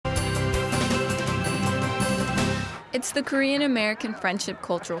It's the Korean American Friendship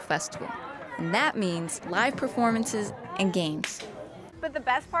Cultural Festival, and that means live performances and games. But the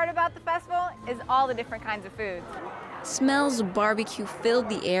best part about the festival is all the different kinds of foods. Smells of barbecue filled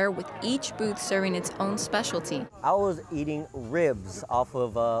the air with each booth serving its own specialty. I was eating ribs off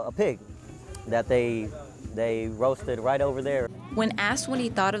of a pig that they roasted right over there. When asked what he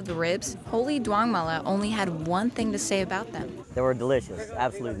thought of the ribs, Holy Duangmala only had one thing to say about them. They were delicious,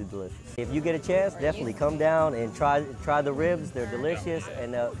 absolutely delicious. If you get a chance, definitely come down and try the ribs. They're delicious,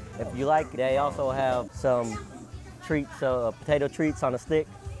 and if you like, they also have some treats, potato treats on a stick,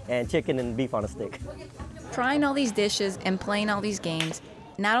 and chicken and beef on a stick. Trying all these dishes and playing all these games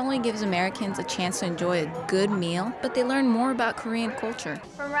not only gives Americans a chance to enjoy a good meal, but they learn more about Korean culture.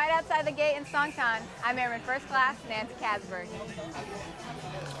 From right outside the gate in Songtan, I'm Airman First Class Nancy Kasberg.